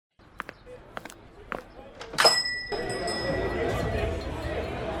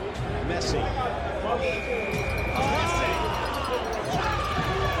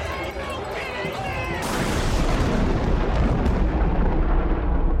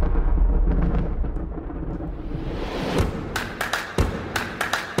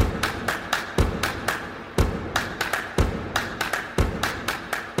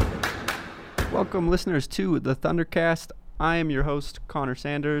Welcome, listeners, to the Thundercast. I am your host, Connor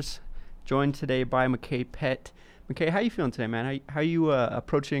Sanders, joined today by McKay Pett. McKay, how you feeling today, man? How you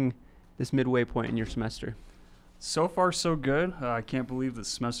approaching this midway point in your semester? So far, so good. I can't believe the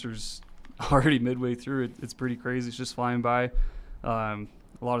semester's already midway through. It's pretty crazy. It's just flying by. A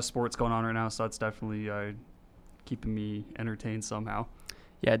lot of sports going on right now, so that's definitely keeping me entertained somehow.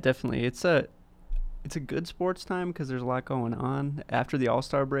 Yeah, definitely. It's a good sports time because there's a lot going on. After the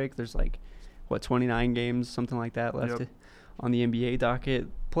All-Star break, there's 29 games, something like that left on the NBA docket.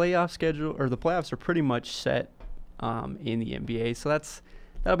 The playoffs are pretty much set in the NBA, so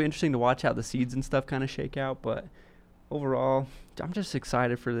that'll be interesting to watch how the seeds and stuff kind of shake out. But overall, I'm just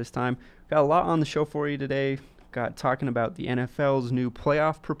excited for this time. Got a lot on the show for you today. Got talking about the NFL's new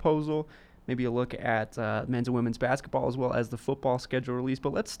playoff proposal, maybe a look at men's and women's basketball as well as the football schedule release.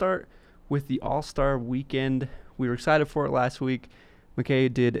 But let's start with the All-Star Weekend. We were excited for it last week.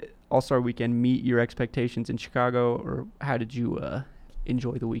 McKay, did All-Star Weekend meet your expectations in Chicago, or how did you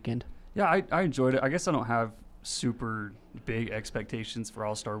enjoy the weekend? Yeah, I enjoyed it. I guess I don't have super big expectations for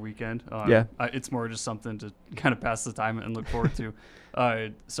All-Star Weekend. It's more just something to kind of pass the time and look forward to.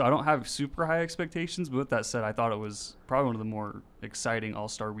 So I don't have super high expectations, but with that said, I thought it was probably one of the more exciting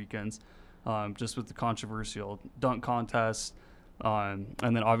All-Star Weekends, just with the controversial dunk contest. And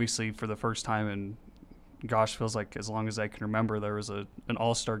then obviously for the first time in, feels like as long as I can remember, there was an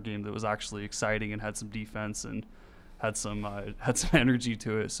All-Star game that was actually exciting and had some defense and had some energy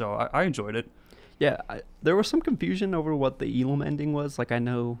to it. So I enjoyed it. Yeah, there was some confusion over what the Elam ending was. I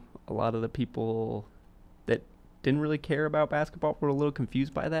know a lot of the people that didn't really care about basketball were a little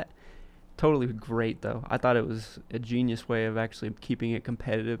confused by that. Totally great, though. I thought it was a genius way of actually keeping it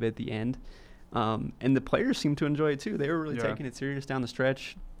competitive at the end. And the players seemed to enjoy it, too. They were really taking it serious down the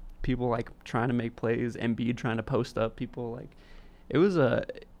stretch. People, trying to make plays, Embiid trying to post up people. It was a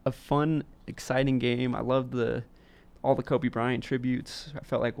fun, exciting game. I loved all the Kobe Bryant tributes. I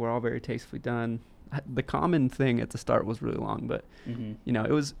felt like we're all very tastefully done. The common thing at the start was really long, but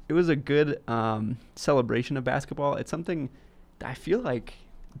it was a good celebration of basketball. It's something that I feel like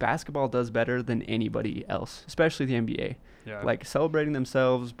basketball does better than anybody else, especially the NBA. Yeah. Celebrating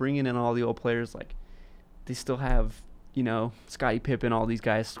themselves, bringing in all the old players. They still have Scottie Pippen, all these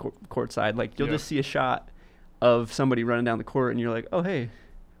guys courtside. You'll just see a shot of somebody running down the court, and you're like, oh hey,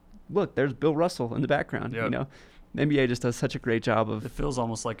 look, there's Bill Russell in the background. Yep. The NBA just does such a greuld job of. It feels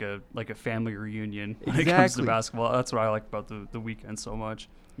almost like a family reunion when Exactly. it comes to basketball. That's what I like about the weekend so much.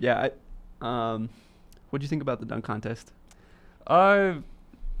 Yeah. What'd you think about the dunk contest? I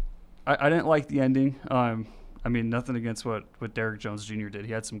didn't like the ending. Nothing against what Derrick Jones Jr. did.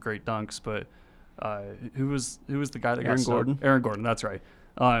 He had some great dunks, but who was the guy that Aaron Gordon? Aaron Gordon, that's right.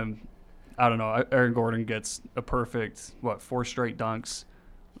 I don't know. Aaron Gordon gets a perfect 4 straight dunks.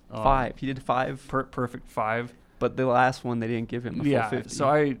 5. He did 5. Perfect 5. But the last one, they didn't give him a full 50.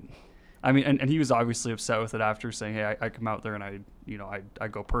 So and he was obviously upset with it after, saying, hey, I come out there and I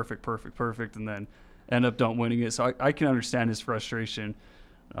go perfect, and then end up don't winning it. So I can understand his frustration.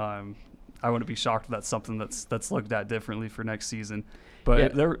 I wouldn't be shocked if that's something that's looked at differently for next season.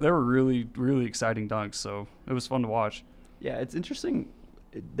 But there were really, really exciting dunks, so it was fun to watch. Yeah, it's interesting.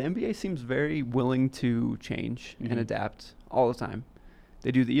 The NBA seems very willing to change and adapt all the time.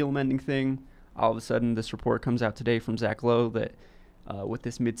 They do the Elam ending thing. All of a sudden, this report comes out today from Zach Lowe that with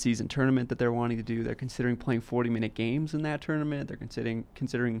this midseason tournament that they're wanting to do, they're considering playing 40-minute games in that tournament. They're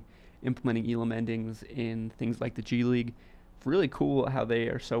considering implementing Elam endings in things like the G League. It's really cool how they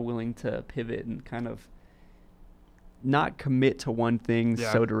are so willing to pivot and kind of not commit to one thing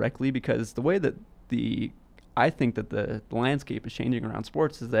so directly, because the way that I think that the landscape is changing around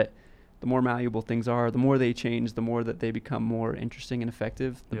sports is that the more malleable things are, the more they change, the more that they become more interesting and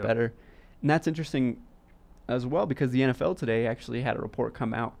effective, the better. And that's interesting as well, because the NFL today actually had a report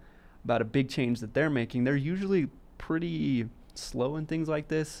come out about a big change that they're making. They're usually pretty slow in things like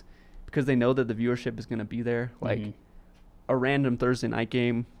this because they know that the viewership is going to be there. A random Thursday night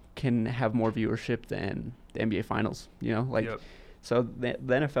game can have more viewership than the NBA Finals, So the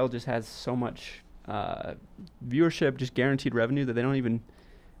NFL just has so much viewership, just guaranteed revenue, that they don't even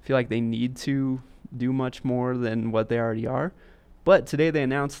feel like they need to do much more than what they already are. But today they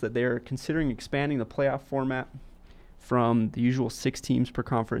announced that they're considering expanding the playoff format from the usual 6 teams per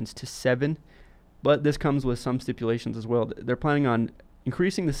conference to 7. But this comes with some stipulations as well. They're planning on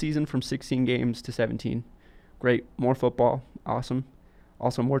increasing the season from 16 games to 17. Great. More football. Awesome.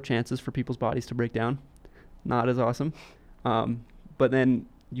 Also more chances for people's bodies to break down. Not as awesome. But then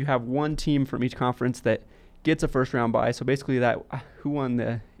you have one team from each conference that gets a first round bye. So basically who won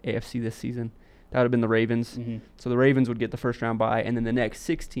the AFC this season? That would have been the Ravens. Mm-hmm. So the Ravens would get the first round bye, and then the next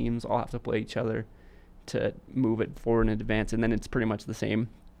 6 teams all have to play each other to move it forward and advance. And then it's pretty much the same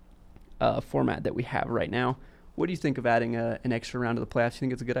format that we have right now. What do you think of adding an extra round to the playoffs? Do you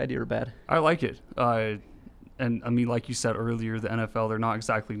think it's a good idea or bad? I like it. And I mean, like you said earlier, the NFL, they're not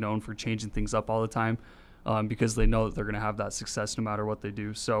exactly known for changing things up all the time because they know that they're going to have that success no matter what they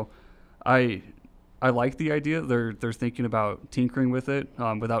do. So I like the idea. They're thinking about tinkering with it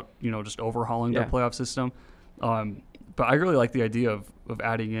without, just overhauling their playoff system. But I really like the idea of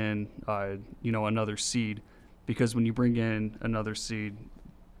adding in, another seed, because when you bring in another seed,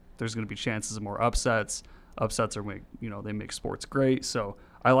 there's going to be chances of more upsets. Upsets are they make sports great. So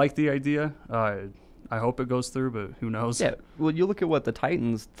I like the idea. I hope it goes through, but who knows? Yeah. Well, you look at what the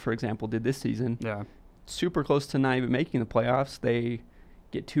Titans, for example, did this season. Yeah. Super close to not even making the playoffs. They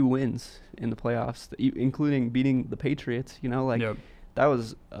get 2 wins in the playoffs, including beating the Patriots. That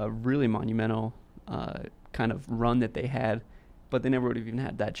was a really monumental kind of run that they had, but they never would have even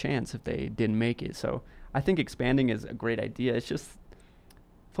had that chance if they didn't make it. So I think expanding is a great idea. It's just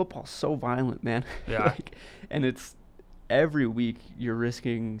football's so violent, man. Yeah. And it's every week you're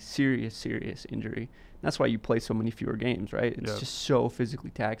risking serious injury. That's why you play so many fewer games, right? It's just so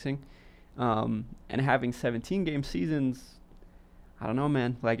physically taxing. And having 17-game seasons, I don't know,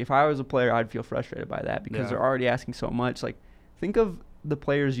 man. Like, if I was a player, I'd feel frustrated by that because they're already asking so much. Like, think of the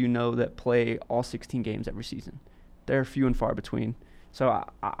players that play all 16 games every season. They're few and far between. So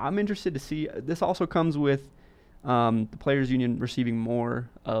I'm interested to see. This also comes with the Players Union receiving more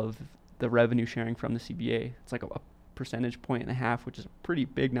of the revenue sharing from the CBA. It's like a percentage point and a half, which is a pretty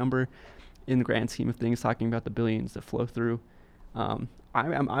big number in the grand scheme of things, talking about the billions that flow through.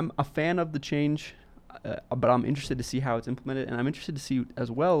 I'm a fan of the change, but I'm interested to see how it's implemented, and I'm interested to see as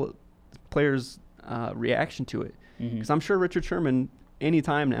well players' reaction to it. Because I'm sure Richard Sherman any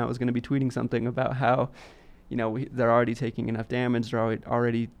time now is going to be tweeting something about how they're already taking enough damage, they're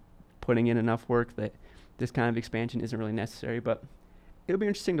already putting in enough work that this kind of expansion isn't really necessary. But it'll be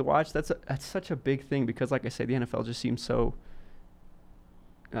interesting to watch. That's such a big thing because, like I said, the NFL just seems so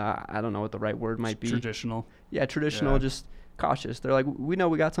I don't know what the right word might be. Traditional. Yeah, traditional, just cautious. They're like, we know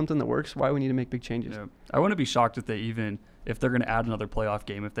we got something that works. Why do we need to make big changes? Yeah. I wouldn't be shocked if if they're going to add another playoff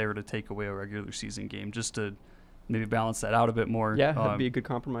game, if they were to take away a regular season game, just to maybe balance that out a bit more. Yeah, that'd be a good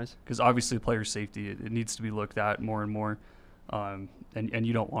compromise. Because obviously player safety, it needs to be looked at more and more. And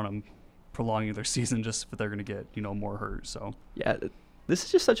you don't want them prolonging their season just if they're going to get, more hurt. So yeah, this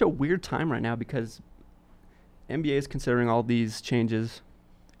is just such a weird time right now because NBA is considering all these changes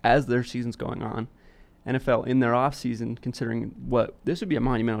as their season's going on. NFL in their off season considering this would be a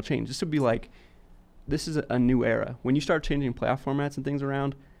monumental change. This would be like, this is a new era. When you start changing playoff formats and things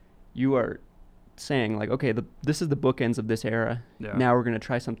around, you are saying like, okay, this is the bookends of this era. Yeah. Now we're going to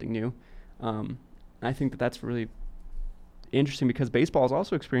try something new. I think that's really interesting because baseball is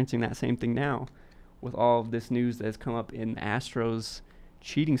also experiencing that same thing now with all of this news that has come up in Astros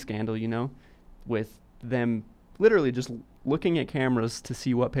cheating scandal, with them literally just looking at cameras to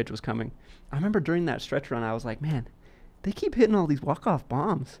see what pitch was coming. I remember during that stretch run, I was like, man, they keep hitting all these walk-off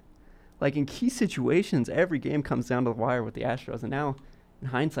bombs. Like in key situations, every game comes down to the wire with the Astros. And now in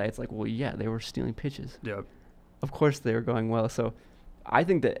hindsight, it's like, well, yeah, they were stealing pitches. Yep. Of course they were going well. So I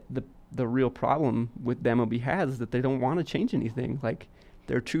think that the real problem with MLB has is that they don't want to change anything. Like,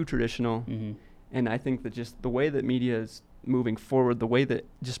 they're too traditional. Mm-hmm. And I think that just the way that media is moving forward, the way that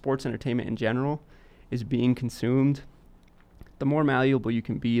just sports entertainment in general is being consumed, the more malleable you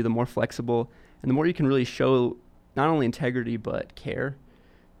can be, the more flexible, and the more you can really show not only integrity but care.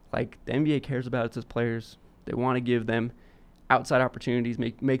 Like, the NBA cares about its players. They want to give them outside opportunities,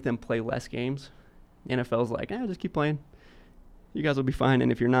 make them play less games. The NFL's like, just keep playing. You guys will be fine,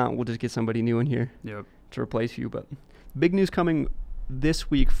 and if you're not, we'll just get somebody new in here to replace you. But big news coming this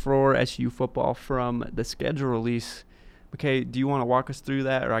week for SU football from the schedule release. Okay, do you want to walk us through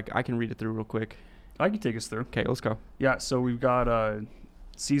that, or I can read it through real quick? I can take us through. Okay, let's go. Yeah, so we've got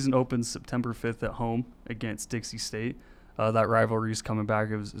season opens September 5th at home against Dixie State. That rivalry is coming back.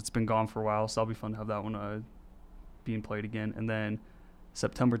 It's been gone for a while, so that'll be fun to have that one being played again. And then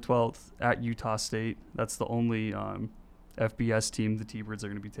September 12th at Utah State. That's the only FBS team the T-Birds are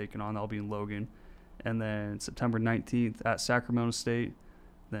going to be taking on. That'll be in Logan. And then September 19th at Sacramento State.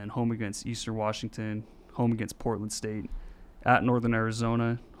 Then home against Eastern Washington. Home against Portland State. At Northern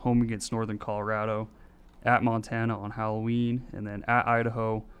Arizona. Home against Northern Colorado. At Montana on Halloween. And then at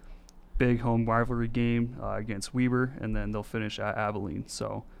Idaho. Big home rivalry game against Weber. And then they'll finish at Abilene.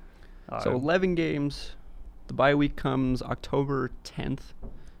 So 11 games. The bye week comes October 10th.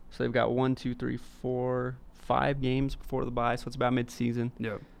 So they've got 5 games before the bye, so it's about mid-season.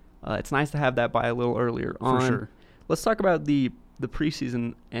 Yep. It's nice to have that bye a little earlier on. For sure. Let's talk about the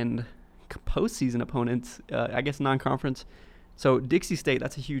preseason and postseason opponents, I guess non-conference. So Dixie State,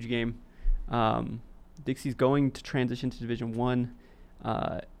 that's a huge game. Dixie's going to transition to Division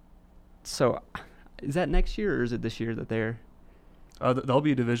I. So is that next year or is it this year that they're... They'll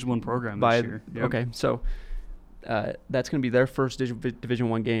be a Division I program this year. Yep. Okay, so that's going to be their first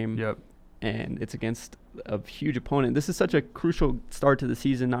Division I game. Yep. And it's against a huge opponent. This is such a crucial start to the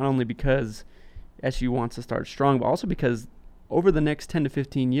season, not only because SU wants to start strong, but also because over the next 10 to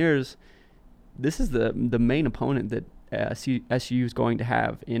 15 years, this is the main opponent that SU is going to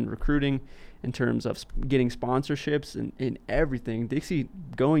have in recruiting, in terms of getting sponsorships and in everything. Dixie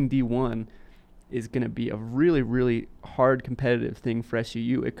going D1 is going to be a really, really hard competitive thing for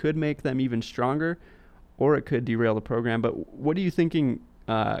SUU. It could make them even stronger, or it could derail the program. But what are you thinking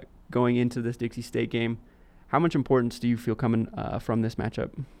going into this Dixie State game? How much importance do you feel coming from this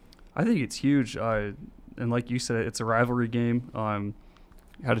matchup? I think it's huge. And like you said, it's a rivalry game.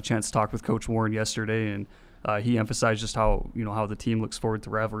 Had a chance to talk with Coach Warren yesterday, and he emphasized just how the team looks forward to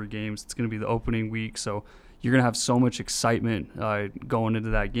rivalry games. It's going to be the opening week, so you're going to have so much excitement going into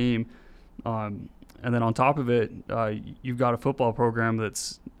that game. And then on top of it, you've got a football program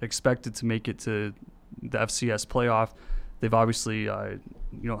that's expected to make it to the FCS playoff. They've obviously,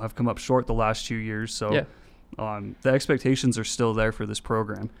 have come up short the last 2 years. So the expectations are still there for this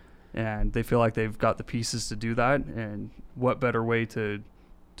program, and they feel like they've got the pieces to do that. And what better way to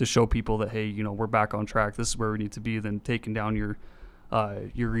show people that, hey, we're back on track. This is where we need to be, than taking down your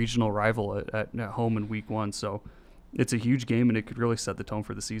regional rival at home in week 1. So it's a huge game, and it could really set the tone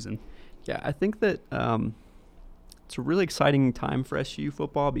for the season. Yeah, I think that it's a really exciting time for SU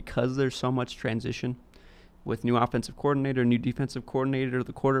football because there's so much transition with new offensive coordinator, new defensive coordinator,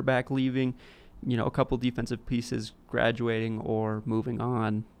 the quarterback leaving, a couple defensive pieces graduating or moving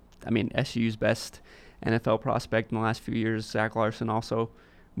on. I mean, SU's best NFL prospect in the last few years, Zach Larson, also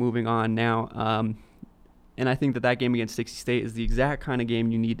moving on now. And I think that game against Dixie State is the exact kind of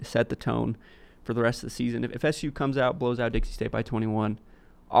game you need to set the tone for the rest of the season. If SU comes out, blows out Dixie State by 21,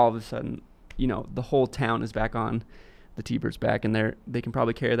 all of a sudden, the whole town is back on the T-Birds back, and they can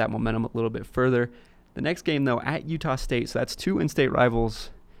probably carry that momentum a little bit further. The next game, though, at Utah State, so that's 2 in-state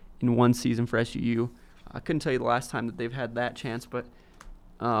rivals in one season for SUU. I couldn't tell you the last time that they've had that chance, but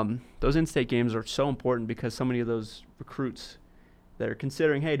those in-state games are so important because so many of those recruits that are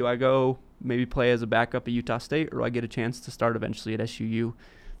considering, hey, do I go maybe play as a backup at Utah State, or do I get a chance to start eventually at SUU?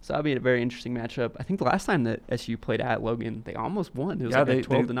 So that'll be a very interesting matchup. I think the last time that SU played at Logan, they almost won. It was like a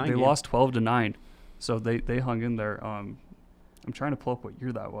 12-9 They game. lost 12-9, so they hung in there. I'm trying to pull up what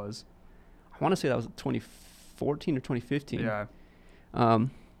year that was. I want to say that was 2014 or 2015. Yeah. I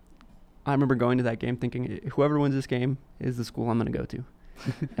remember going to that game thinking, whoever wins this game is the school I'm going to go to.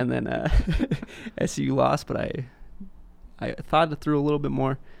 And then SU lost, but I thought it through a little bit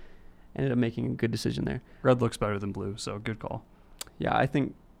more. Ended up making a good decision there. Red looks better than blue, so good call. Yeah, I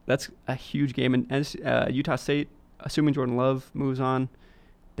think that's a huge game. And as Utah State, assuming Jordan Love moves on,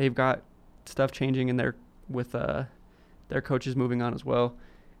 they've got stuff changing in there with their coaches moving on as well.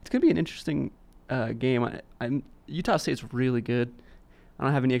 It's going to be an interesting game. Utah State's really good. I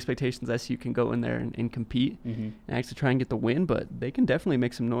don't have any expectations that SU can go in there and compete and actually try and get the win, but they can definitely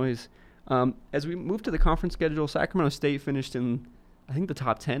make some noise. As we move to the conference schedule, Sacramento State finished in, I think, the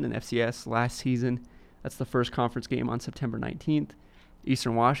top 10 in FCS last season. That's the first conference game on September 19th.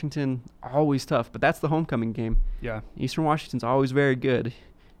 Eastern Washington, always tough, but that's the homecoming game. Yeah. Eastern Washington's always very good.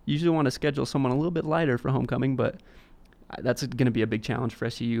 Usually want to schedule someone a little bit lighter for homecoming, but that's going to be a big challenge for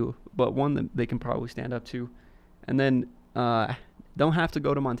SUU, but one that they can probably stand up to. And then don't have to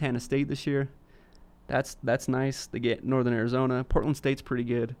go to Montana State this year. That's nice. They get Northern Arizona. Portland State's pretty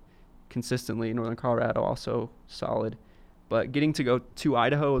good consistently. Northern Colorado also solid. But getting to go to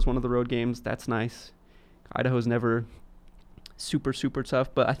Idaho is one of the road games. That's nice. Idaho's never super, super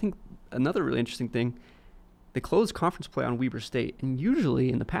tough. But I think another really interesting thing, they closed conference play on Weber State. And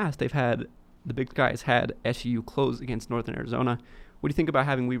usually in the past, the big guys had SUU close against Northern Arizona. What do you think about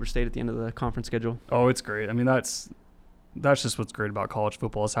having Weber State at the end of the conference schedule? Oh, it's great. I mean, that's just what's great about college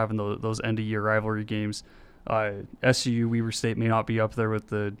football, is having those end-of-year rivalry games. SUU, Weber State may not be up there with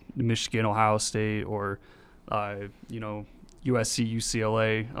the Michigan, Ohio State, or USC,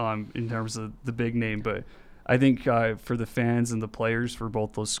 UCLA in terms of the big name, but I think for the fans and the players for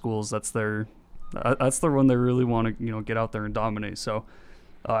both those schools, that's the one they really want to get out there and dominate. So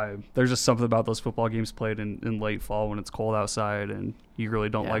there's just something about those football games played in late fall when it's cold outside and you really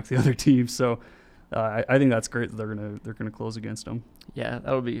don't like the other team. So I think that's great that they're gonna close against them. Yeah,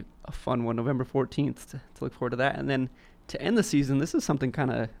 that'll be a fun one, November 14th to look forward to that. And then to end the season, this is something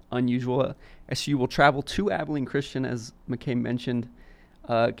kind of unusual. SU will travel to Abilene Christian, as McKay mentioned.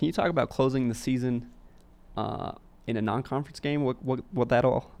 Can you talk about closing the season in a non-conference game? What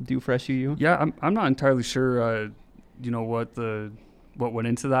that'll do for SUU? Yeah, I'm not entirely sure. What went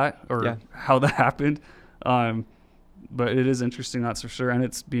into that or how that happened. But it is interesting, that's for sure, and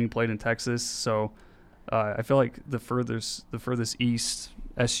it's being played in Texas. So I feel like the furthest east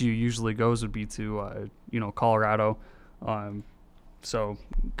SU usually goes would be to Colorado. So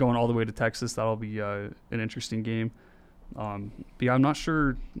going all the way to Texas, that'll be an interesting game. But yeah, I'm not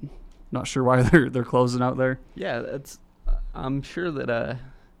sure why they're closing out there. Yeah, I'm sure that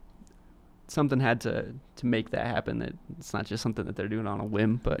something had to make that happen. That it's not just something that they're doing on a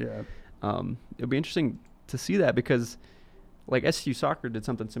whim, but it'll be interesting to see that, because like SU soccer did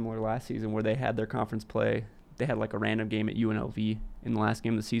something similar last season where they had their conference play. They had like a random game at UNLV in the last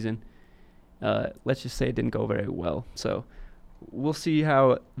game of the season. Let's just say it didn't go very well. So we'll see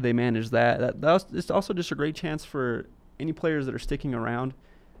how they manage that. It's also just a great chance for any players that are sticking around.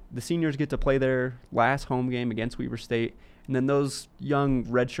 The seniors get to play their last home game against Weber State, and then those young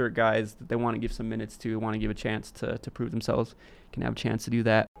redshirt guys that they want to give some minutes to, want to give a chance to prove themselves, can have a chance to do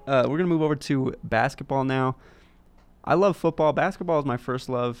that. We're going to move over to basketball now. I love football. Basketball is my first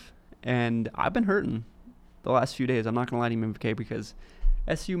love, and I've been hurting the last few days. I'm not going to lie to you, McKay, because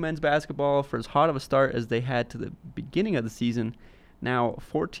SU men's basketball, for as hot of a start as they had to the beginning of the season, now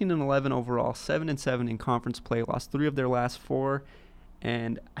 14-11 overall, 7-7 in conference play, lost 3 of their last 4,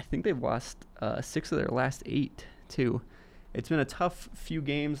 and I think they've lost 6 of their last 8 too. It's been a tough few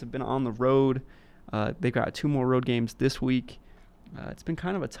games. They've been on the road. They've got 2 more road games this week. It's been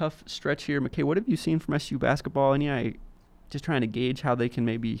kind of a tough stretch here. McKay, what have you seen from SU basketball? And just trying to gauge how they can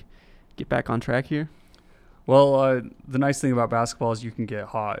maybe get back on track here. Well, the nice thing about basketball is you can get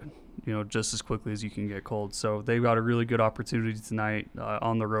hot, just as quickly as you can get cold. So they've got a really good opportunity tonight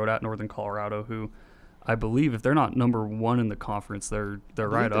on the road at Northern Colorado, who I believe if they're not number 1 in the conference, they're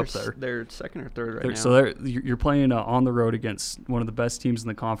right up there. They're second or third now. So you're playing on the road against one of the best teams in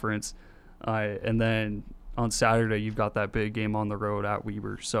the conference, and then on Saturday you've got that big game on the road at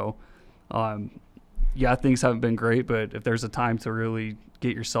Weber. So, things haven't been great, but if there's a time to really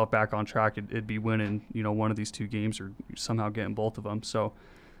get yourself back on track, it'd be winning, one of these 2 games or somehow getting both of them. So,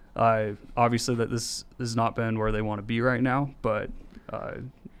 obviously that this has not been where they want to be right now, but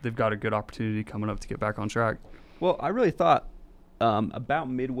they've got a good opportunity coming up to get back on track. Well, I really thought about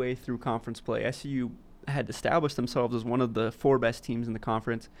midway through conference play, SU had established themselves as one of the 4 best teams in the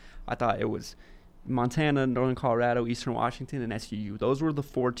conference. I thought it was Montana, Northern Colorado, Eastern Washington, and SUU. Those were the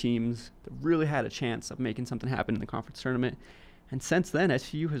 4 teams that really had a chance of making something happen in the conference tournament. And since then,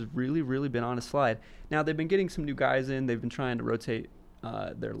 SUU has really, really been on a slide. Now, they've been getting some new guys in. They've been trying to rotate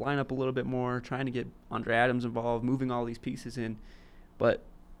their lineup a little bit more, trying to get Andre Adams involved, moving all these pieces in. But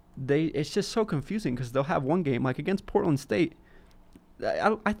it's just so confusing because they'll have one game, like against Portland State.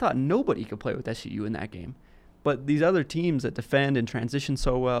 I thought nobody could play with SUU in that game. But these other teams that defend and transition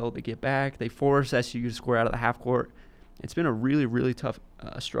so well, they get back, they force SUU to score out of the half court. It's been a really, really tough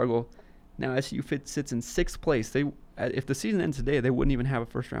struggle. Now SUU sits in 6th place. If the season ends today, they wouldn't even have a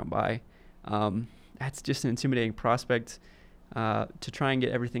first-round bye. That's just an intimidating prospect to try and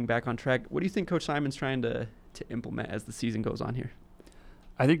get everything back on track. What do you think Coach Simon's trying to implement as the season goes on here?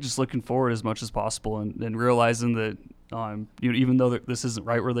 I think just looking forward as much as possible and realizing that even though this isn't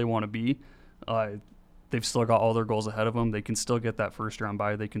right where they want to be, they've still got all their goals ahead of them. They can still get that first round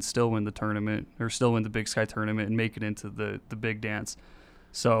bye. They can still win the tournament or still win the Big Sky tournament and make it into the big dance.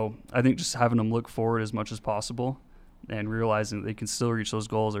 So I think just having them look forward as much as possible and realizing that they can still reach those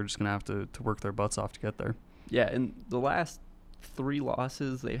goals, they're just going to have to work their butts off to get there. Yeah, and the last 3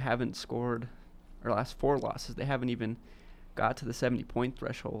 losses, they haven't scored, or last 4 losses, they haven't even got to the 70-point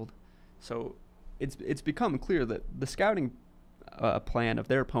threshold. So it's become clear that the scouting plan of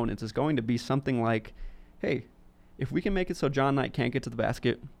their opponents is going to be something like, hey, if we can make it so John Knight can't get to the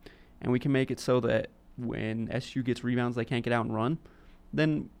basket, and we can make it so that when SU gets rebounds they can't get out and run,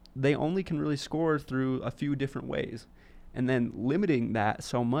 then they only can really score through a few different ways. And then limiting that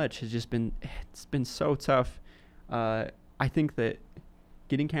so much has just been so tough. I think that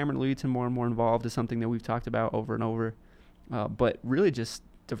getting Cameron Lewiton more and more involved is something that we've talked about over and over. But really just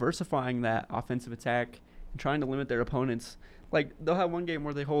diversifying that offensive attack and trying to limit their opponents. Like, they'll have one game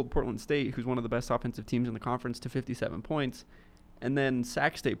where they hold Portland State, who's one of the best offensive teams in the conference, to 57 points. And then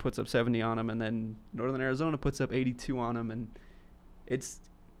Sac State puts up 70 on them, and then Northern Arizona puts up 82 on them. And it's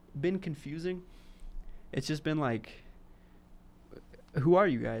been confusing. It's just been like, who are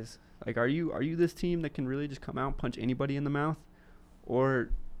you guys? Like, are you this team that can really just come out and punch anybody in the mouth? Or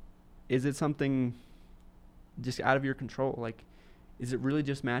is it something just out of your control. Like, is it really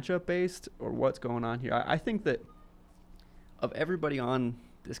just matchup based, or what's going on here? I think that of everybody on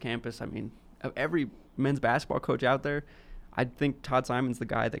this campus, I mean, of every men's basketball coach out there, I think Todd Simon's the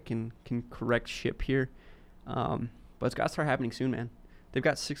guy that can correct ship here. But it's got to start happening soon, man. They've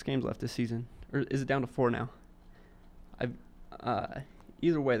got 6 games left this season. Or is it down to 4 now?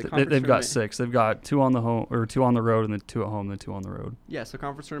 Either way, they've got 6. They've got 2 on the home or 2 on the road, and then 2 at home, then 2 on the road. Yeah, so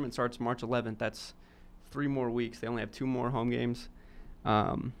conference tournament starts March 11th. That's 3 more weeks. They only have 2 more home games.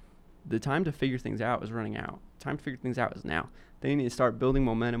 The time to figure things out is running out. Time to figure things out is now. They need to start building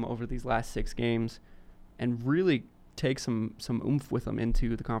momentum over these last 6 games and really take some oomph with them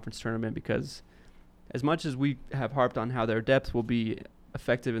into the conference tournament, because as much as we have harped on how their depth will be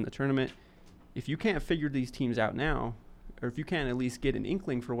effective in the tournament, if you can't figure these teams out now, or if you can't at least get an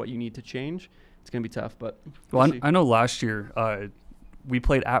inkling for what you need to change, it's going to be tough. But I know last year we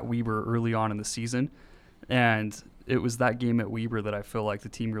played at Weber early on in the season, and it was that game at Weber that I feel like the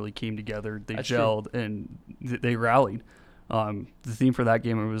team really came together. They gelled and they rallied. The theme for that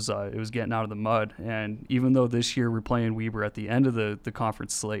game it was getting out of the mud. And even though this year we're playing Weber at the end of the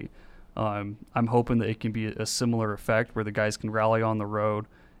conference slate, I'm hoping that it can be a similar effect where the guys can rally on the road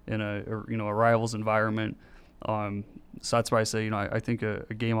in a rivals environment. So that's why I say, I think a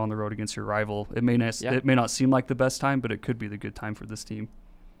game on the road against your rival, it may not seem like the best time, but it could be the good time for this team.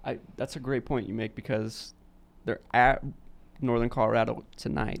 That's a great point you make, because they're at Northern Colorado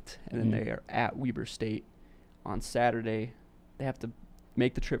tonight, and then they are at Weber State on Saturday. They have to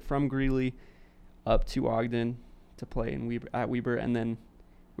make the trip from Greeley up to Ogden to play at Weber, and then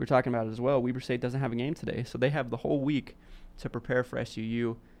we were talking about it as well. Weber State doesn't have a game today, so they have the whole week to prepare for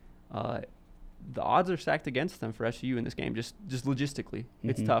SUU. The odds are stacked against them for SUU in this game, just logistically.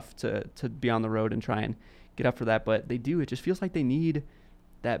 It's tough to be on the road and try and get up for that, but they do. It just feels like they need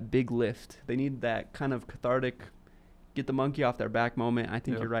that big lift. They need that kind of cathartic, get the monkey off their back moment. I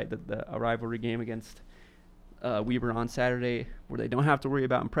think you're right that a rivalry game against Weber on Saturday, where they don't have to worry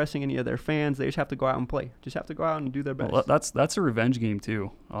about impressing any of their fans. They just have to go out and play. Just have to go out and do their best. Well, that's a revenge game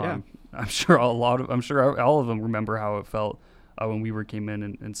too. I'm sure all of them remember how it felt when Weber came in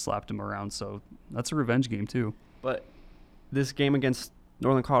and slapped him around. So that's a revenge game too. But this game against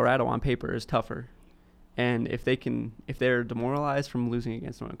Northern Colorado on paper is tougher. And if they're demoralized from losing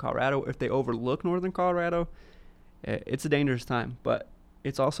against Northern Colorado, if they overlook Northern Colorado, it's a dangerous time. But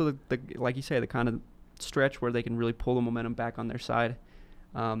it's also the like you say, the kind of stretch where they can really pull the momentum back on their side.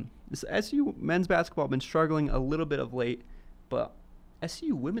 This SU men's basketball been struggling a little bit of late, but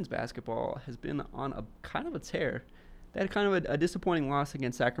SU women's basketball has been on a kind of a tear. They had kind of a disappointing loss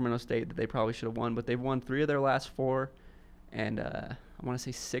against Sacramento State that they probably should have won, but they've won 3 of their last 4, and I want to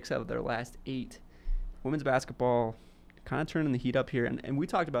say 6 out of their last 8. Women's basketball kind of turning the heat up here, and we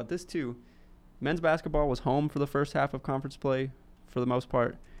talked about this too. Men's basketball was home for the first half of conference play for the most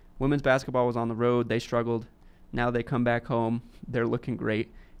part. Women's basketball was on the road. They struggled. Now they come back home. They're looking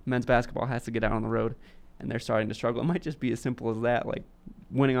great. Men's basketball has to get out on the road, and they're starting to struggle. It might just be as simple as that. Like,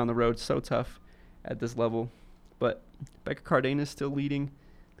 winning on the road is so tough at this level. But Becca Cardenas still leading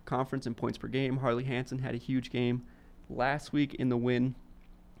the conference in points per game. Harley Hansen had a huge game last week in the win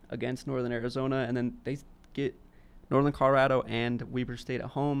against Northern Arizona, and then they get Northern Colorado and Weber State at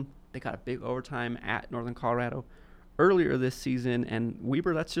home. They got a big overtime at Northern Colorado earlier this season, and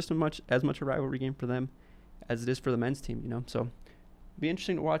Weber, that's just as much a rivalry game for them as it is for the men's team, So it'll be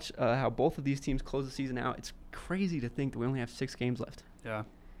interesting to watch how both of these teams close the season out. It's crazy to think that we only have 6 games left. Yeah.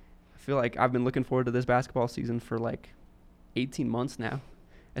 I feel like I've been looking forward to this basketball season for like 18 months now.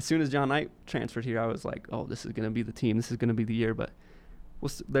 As soon as John Knight transferred here, I was like, oh, this is going to be the team. This is going to be the year. But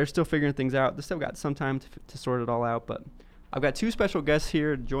they're still figuring things out. They still got some time to sort it all out. But I've got 2 special guests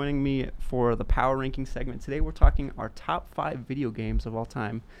here joining me for the Power Ranking segment. Today we're talking our top 5 video games of all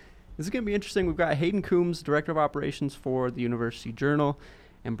time. This is going to be interesting. We've got Hayden Coombs, Director of Operations for the University Journal,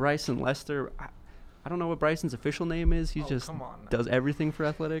 and Bryson Lester. I don't know what Bryson's official name is. He just does everything for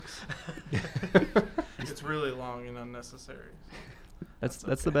athletics. It's really long and unnecessary. That's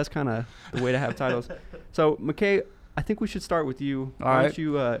okay. The best kind of the way to have titles. So, McKay, I think we should start with you. Why don't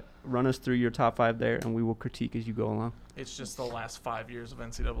you run us through your top 5 there, and we will critique as you go along. It's just the last 5 years of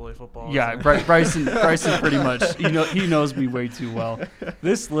NCAA football. Yeah, Bryson pretty much, he knows me way too well.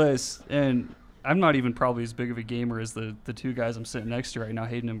 This list, and I'm not even probably as big of a gamer as the 2 guys I'm sitting next to right now,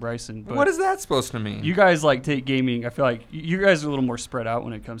 Hayden and Bryson. But what is that supposed to mean? You guys take gaming. I feel like you guys are a little more spread out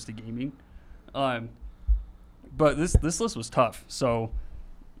when it comes to gaming. But this list was tough. So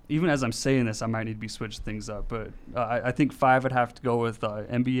even as I'm saying this, I might need to be switching things up. But I think 5 I'd have to go with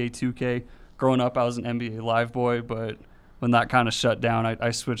NBA 2K. Growing up, I was an NBA Live boy, but when that kind of shut down,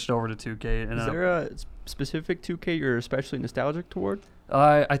 I switched over to 2K. And is there a specific 2K you're especially nostalgic toward?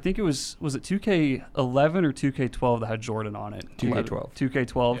 I think it was it 2K11 or 2K12 that had Jordan on it? 2K12.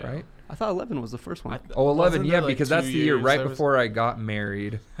 2K12, right? I thought 11 was the first one. 11, yeah, because that's the year right before I got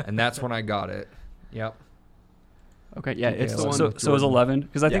married, and that's when I got it. Yep. Okay, yeah, it's the one. So it was 11,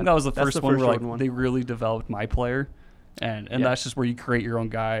 because I think that was the first one where one. they really developed My Player, and that's just where you create your own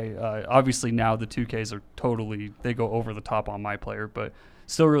guy. Obviously now the 2Ks are they go over the top on My Player, but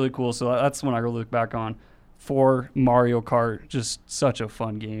still really cool. So that's when I really look back on. For Mario Kart, just such a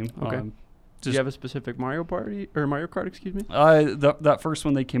fun game. Okay. Do you have a specific Mario Party or Mario Kart? Excuse me. That first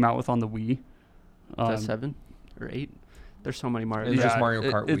one they came out with on the Wii. Is that 7 or 8? There's so many Mario. It's just Mario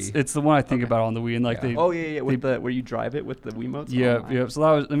Kart Wii. It's the one I think about on the Wii, and like with where you drive it with the Wiimotes. Yeah. So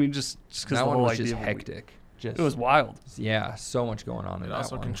that was, just because that the one whole was idea just hectic. It was wild. Yeah, so much going on in that one. It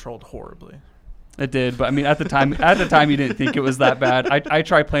also controlled horribly. It did, but I mean, at the time, you didn't think it was that bad. I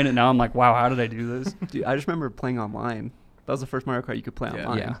try playing it now. I'm like, wow, how did I do this? Dude, I just remember playing online. That was the first Mario Kart you could play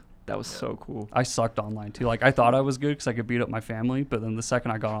online. Yeah. That was so cool. I sucked online too. Like I thought I was good because I could beat up my family, but then the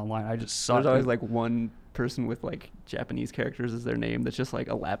second I got online, I just sucked. There's always like one person with like Japanese characters as their name that's just like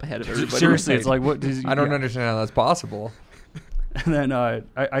a lap ahead of everybody. Seriously, it's like what? I don't understand how that's possible. And then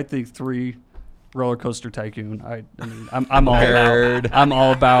I think 3. Roller Coaster Tycoon. I'm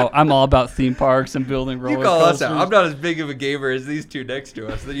all about theme parks and building roller coasters. You call us out. I'm not as big of a gamer as these two next to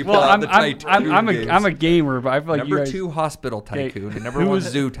us. Then you pull out the Tycoon. I'm a gamer, but I feel like number you guys, 2 Hospital Tycoon and number 1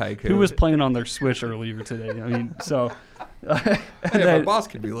 Zoo Tycoon. Who was playing on their Switch earlier today? I mean, so. My boss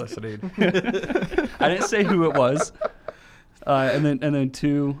could be listening. I didn't say who it was. And then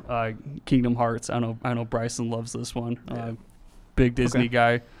 2, Kingdom Hearts. I know Bryson loves this one. Big Disney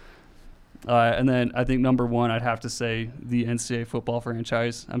guy. And then I think number 1, I'd have to say the NCAA football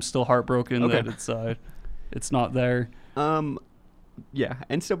franchise. I'm still heartbroken that it's not there. Yeah,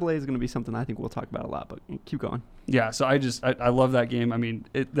 NCAA is going to be something I think we'll talk about a lot, but keep going. Yeah, so I love that game. I mean,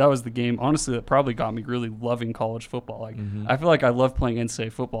 that was the game, honestly, that probably got me really loving college football. Like, I feel like I loved playing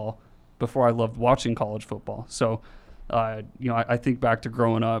NCAA football before I loved watching college football. So, I think back to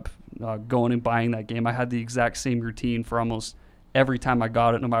growing up, going and buying that game. I had the exact same routine for almost every time I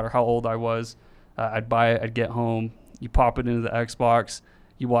got it, no matter how old I was. I'd buy it, I'd get home, you pop it into the Xbox,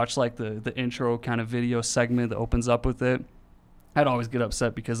 you watch like the intro kind of video segment that opens up with it. I'd always get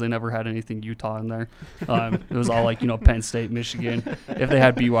upset because they never had anything Utah in there. It was all like, Penn State, Michigan. If they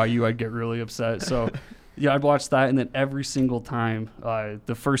had BYU, I'd get really upset. So, yeah, I'd watch that, and then every single time,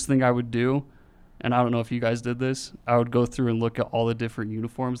 the first thing I would do, and I don't know if you guys did this, I would go through and look at all the different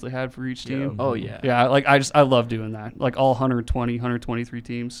uniforms they had for each team. Oh, yeah. Yeah, like I love doing that. Like all 123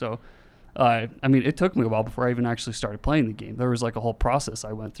 teams. So, it took me a while before I even actually started playing the game. There was like a whole process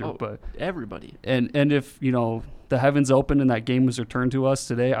I went through. But everybody. And if, the heavens opened and that game was returned to us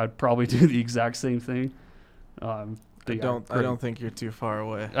today, I'd probably do the exact same thing. I don't think you're too far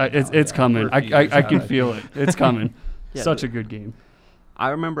away. It's coming. I can feel it. It's coming. Such a good game. I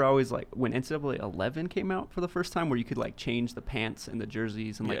remember always like when NCAA 11 came out for the first time, where you could like change the pants and the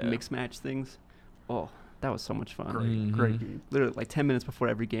jerseys and like mix match things. Oh, that was so much fun. Great game. Literally like 10 minutes before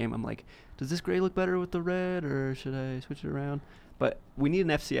every game, I'm like, does this gray look better with the red, or should I switch it around? But we need an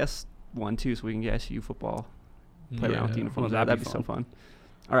FCS one too, so we can get SU football, play around with the uniforms. That'd be so fun.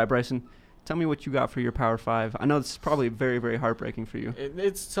 All right, Bryson, tell me what you got for your Power 5. I know this is probably very, very heartbreaking for you.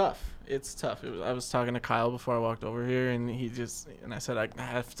 It's tough. I was talking to Kyle before I walked over here, and I said I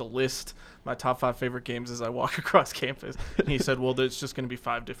have to list my top 5 favorite games as I walk across campus. And he said, well, there's just going to be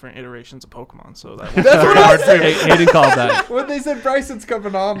 5 different iterations of Pokemon. So that's what I said. Hayden called that. When they said Bryson's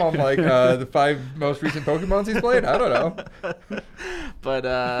coming on, I'm like, the 5 most recent Pokemons he's played? I don't know.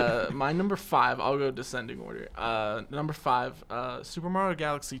 But my number 5, I'll go descending order. Number 5, Super Mario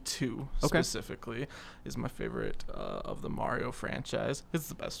Galaxy 2 specifically is my favorite of the Mario franchise. It's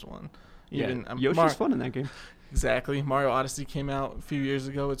the best one. Yoshi's fun in that game. Exactly. Mario Odyssey came out a few years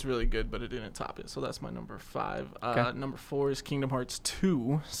ago. It's really good, but it didn't top it. So that's my number 5. Number 4 is Kingdom Hearts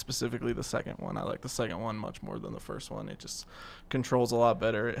 2, specifically the second one. I like the second one much more than the first one. It just controls a lot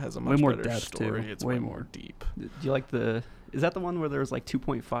better. It has a much better story. It's way more deep. Do you like is that the one where there's like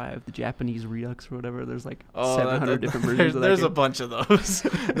 2.5, the Japanese Redux or whatever? There's like 700 different versions of that There's game. a bunch of those.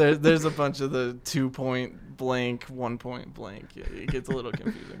 there's a bunch of the 2-point blank, 1-point blank. Yeah, it gets a little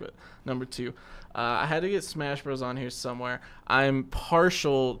confusing. But number 2, I had to get Smash Bros. On here somewhere. I'm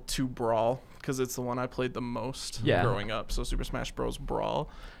partial to Brawl because it's the one I played the most growing up. So Super Smash Bros. Brawl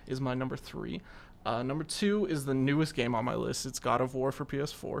is my number 3. Number 2 is the newest game on my list. It's God of War for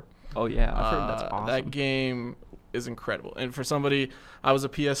PS4. Oh, yeah. I've heard that's awesome. That game is incredible. And for somebody, I was a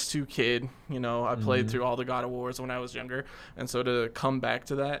PS2 kid, I played through all the God of Wars when I was younger. And so to come back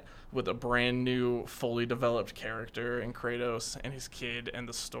to that with a brand new, fully developed character in Kratos and his kid and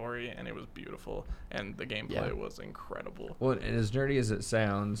the story, and it was beautiful. And the gameplay was incredible. Well, and as nerdy as it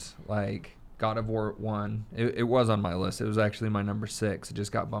sounds, like God of War 1, it was on my list. It was actually my number 6. It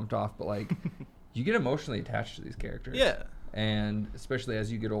just got bumped off. But, like, you get emotionally attached to these characters. Yeah. And especially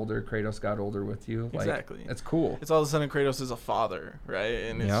as you get older, Kratos got older with you. Like, exactly. It's cool. It's all of a sudden Kratos is a father, right?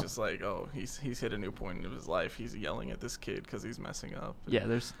 And it's just like, oh, he's hit a new point in his life. He's yelling at this kid because he's messing up. Yeah,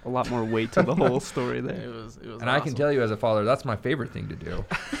 there's a lot more weight to the whole story there. It was and awesome. I can tell you as a father, that's my favorite thing to do.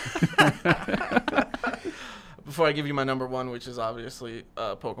 Before I give you my number 1, which is obviously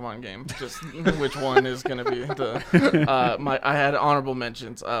a Pokemon game, just which one is going to be the I had honorable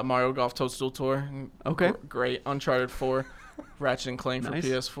mentions. Mario Golf Toadstool Tour. Okay. Great. Uncharted 4. Ratchet and Clank Nice. for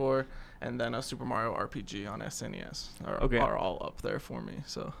PS4. And then a Super Mario RPG on SNES are all up there for me.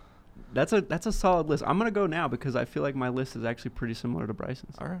 So That's a solid list. I'm going to go now because I feel like my list is actually pretty similar to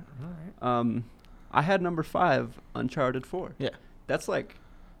Bryson's. all right. I had number 5, Uncharted 4. Yeah. That's like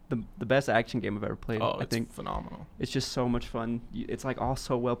the best action game I've ever played. Oh, I think it's phenomenal. it's just so much fun. It's like all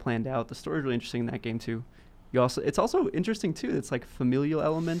so well planned out. The story's really interesting in that game too. It's also interesting too. It's like familial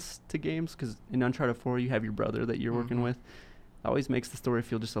elements to games because in Uncharted 4 you have your brother that you're working with. It always makes the story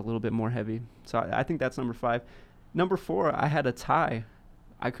feel just a little bit more heavy. So I think that's number 5. Number 4, I had a tie.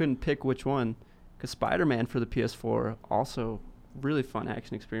 I couldn't pick which one because Spider-Man for the PS4 also really fun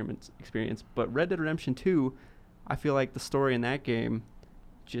action experience. But Red Dead Redemption 2, I feel like the story in that game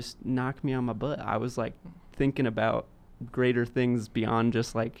just knocked me on my butt. I was like thinking about greater things beyond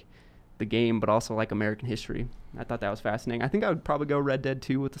just like the game, but also like American history. I thought that was fascinating. I think I would probably go Red Dead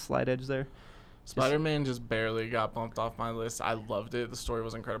 2 with the slight edge there. Spider-Man just barely got bumped off my list. I loved it. The story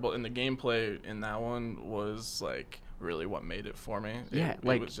was incredible. And the gameplay in that one was like really what made it for me. Yeah, it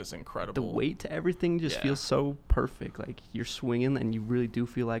like was just incredible. The weight to everything just feels so perfect. Like you're swinging and you really do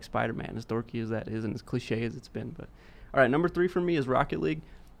feel like Spider-Man, as dorky as that is and as cliche as it's been. But all right, number 3 for me is Rocket League.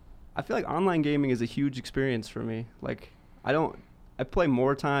 I feel like online gaming is a huge experience for me. Like I play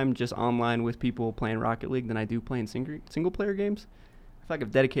more time just online with people playing Rocket League than I do playing single player games. I feel like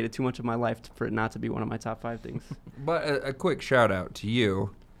I've dedicated too much of my life for it not to be one of my top 5 things. But a quick shout out to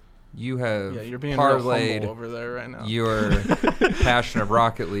you. You have you're being real parlayed humble over there right now. your passion of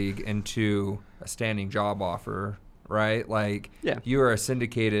Rocket League into a standing job offer, right? Like, you are a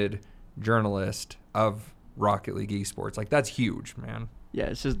syndicated journalist of Rocket League esports. Like, that's huge, man. Yeah,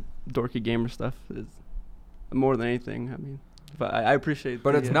 it's just dorky gamer stuff. It's more than anything. I mean, but I appreciate.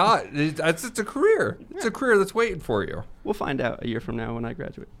 But it's not. It's a career. It's a career that's waiting for you. We'll find out a year from now when I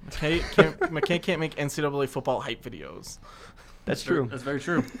graduate. McKay can't make NCAA football hype videos. That's true. That's very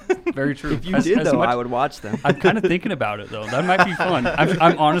true. Very true. If you did, though, I would watch them. I'm kind of thinking about it, though. That might be fun.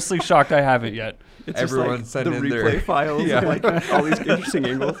 I'm honestly shocked I haven't yet. It's Everyone just like send the in replay their files and like all these interesting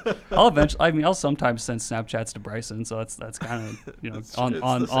angles. I'll sometimes send Snapchats to Bryson, so that's kind of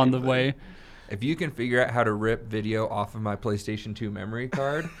on the way. If you can figure out how to rip video off of my PlayStation 2 memory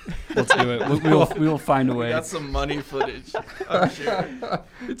card, let's do it. We will find a way. We got some money footage, I'm sure.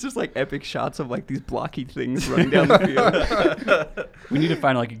 It's just like epic shots of like these blocky things running down the field. We need to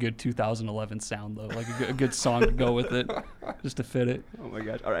find like a good 2011 sound though, like a good song to go with it, just to fit it. Oh my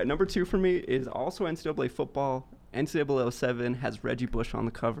gosh! All right, number 2 for me is also NCAA football. NCAA 07 has Reggie Bush on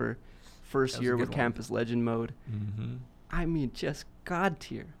the cover. First year with Campus Legend mode. Mm-hmm. I mean, just god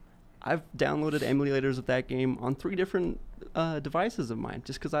tier. I've downloaded emulators of that game on 3 different devices of mine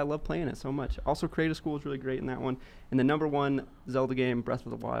just because I love playing it so much. Also, Creative School is really great in that one. And the number 1 Zelda game, Breath of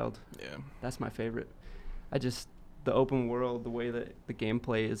the Wild. Yeah. That's my favorite. The open world, the way that the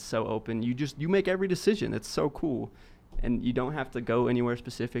gameplay is so open. You make every decision. It's so cool. And you don't have to go anywhere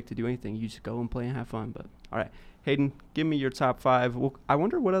specific to do anything. You just go and play and have fun. But all right, Hayden, give me your top 5. I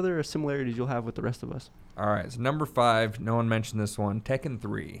wonder what other similarities you'll have with the rest of us. All right, so number 5, no one mentioned this one, Tekken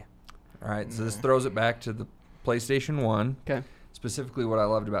 3. All right, so this throws it back to the PlayStation 1. Okay. Specifically, what I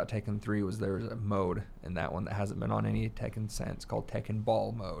loved about Tekken 3 was there was a mode in that one that hasn't been on any Tekken since called Tekken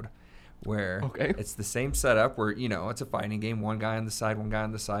Ball mode, where it's the same setup where, it's a fighting game, one guy on the side,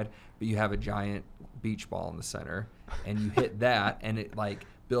 but you have a giant beach ball in the center, and you hit that, and it, like,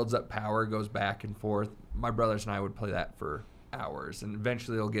 builds up power, goes back and forth. My brothers and I would play that for hours, and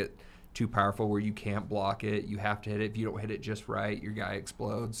eventually it'll get too powerful where you can't block it. You have to hit it. If you don't hit it just right, your guy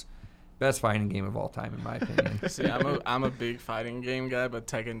explodes. Best fighting game of all time, in my opinion. See, I'm a big fighting game guy, but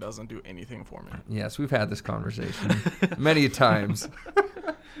Tekken doesn't do anything for me. Yes, we've had this conversation many times.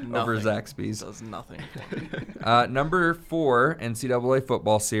 over Zaxby's. Does nothing for me. Number 4, NCAA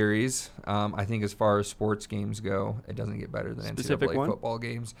football series. I think as far as sports games go, it doesn't get better than NCAA football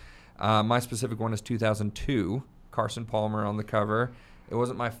games. My specific one is 2002, Carson Palmer on the cover. It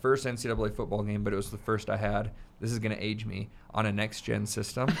wasn't my first NCAA football game, but it was the first I had. This is going to age me, on a next-gen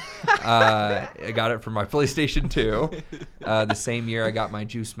system. I got it from my PlayStation 2. The same year I got my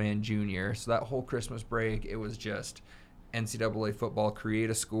Juice Man Jr. So that whole Christmas break, it was just NCAA football, create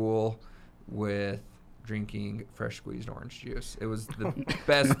a school with drinking fresh squeezed orange juice. It was the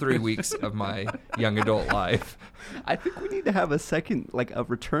best 3 weeks of my young adult life. I think we need to have a second, like a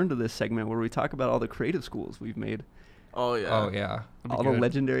return to this segment where we talk about all the creative schools we've made. Oh, yeah. Oh, yeah. All the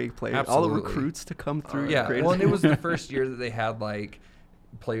legendary players, Absolutely. all the recruits to come through. Yeah, well, and it was the first year that they had, like,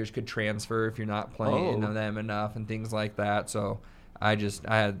 players could transfer if you're not playing them enough and things like that. So I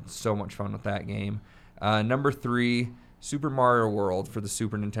had so much fun with that game. Number 3, Super Mario World for the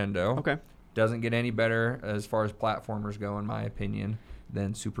Super Nintendo. Okay. Doesn't get any better as far as platformers go, in my opinion,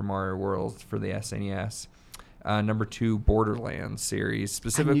 than Super Mario World for the SNES. Number 2, Borderlands series,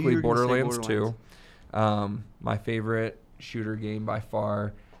 specifically Borderlands 2. My favorite shooter game by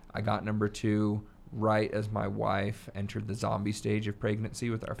far. I got number 2 right as my wife entered the zombie stage of pregnancy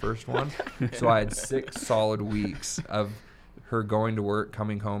with our first one. So I had 6 solid weeks of her going to work,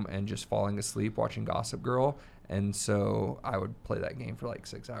 coming home, and just falling asleep watching Gossip Girl. And so I would play that game for like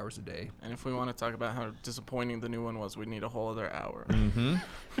 6 hours a day. And if we want to talk about how disappointing the new one was, we'd need a whole other hour. Mm-hmm.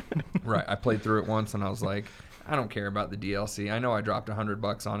 Right. I played through it once, and I was like, I don't care about the DLC. I know I dropped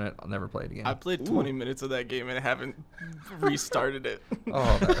 $100 on it. I'll never play it again. I played 20 minutes of that game and haven't restarted it.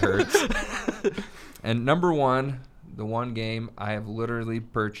 Oh, that hurts. And number 1, the one game I have literally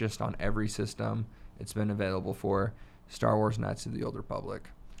purchased on every system it's been available for, Star Wars Knights of the Old Republic.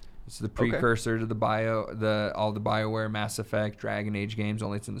 It's the precursor to all the BioWare, Mass Effect, Dragon Age games,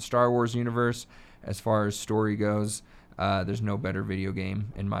 only it's in the Star Wars universe. As far as story goes, there's no better video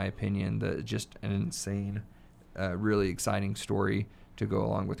game, in my opinion. Just an insane, really exciting story to go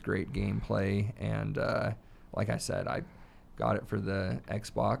along with great gameplay. And like I said, I got it for the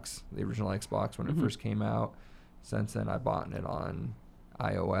Xbox, the original Xbox when it first came out. Since then, I've bought it on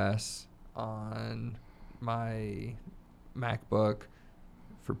iOS, on my MacBook,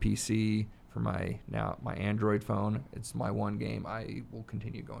 for PC, for my Android phone. It's my one game I will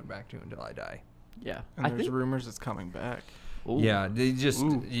continue going back to until I die. Yeah, and there's rumors it's coming back. Ooh. Yeah, they just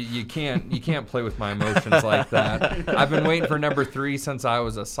you can't play with my emotions like that. I've been waiting for number 3 since I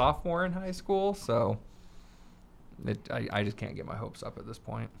was a sophomore in high school, so I just can't get my hopes up at this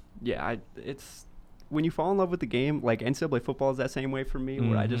point. Yeah, it's when you fall in love with the game, like NCAA football is that same way for me,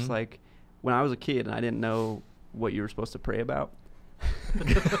 where I just like when I was a kid and I didn't know what you were supposed to pray about.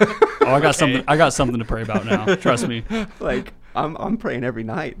 I got something to pray about now. Trust me. Like I'm praying every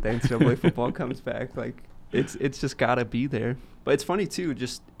night the NCAA football comes back. Like it's just gotta be there. But it's funny too,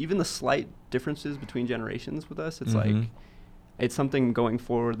 just even the slight differences between generations with us. It's like it's something going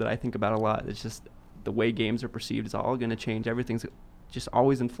forward that I think about a lot. It's just the way games are perceived is all gonna change. Everything's just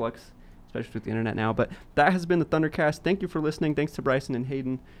always in flux, especially with the internet now. But that has been the Thundercast. Thank you for listening. Thanks to Bryson and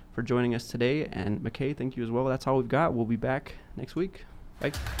Hayden for joining us today. And McKay, thank you as well. That's all we've got. We'll be back next week.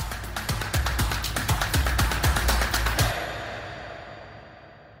 Bye.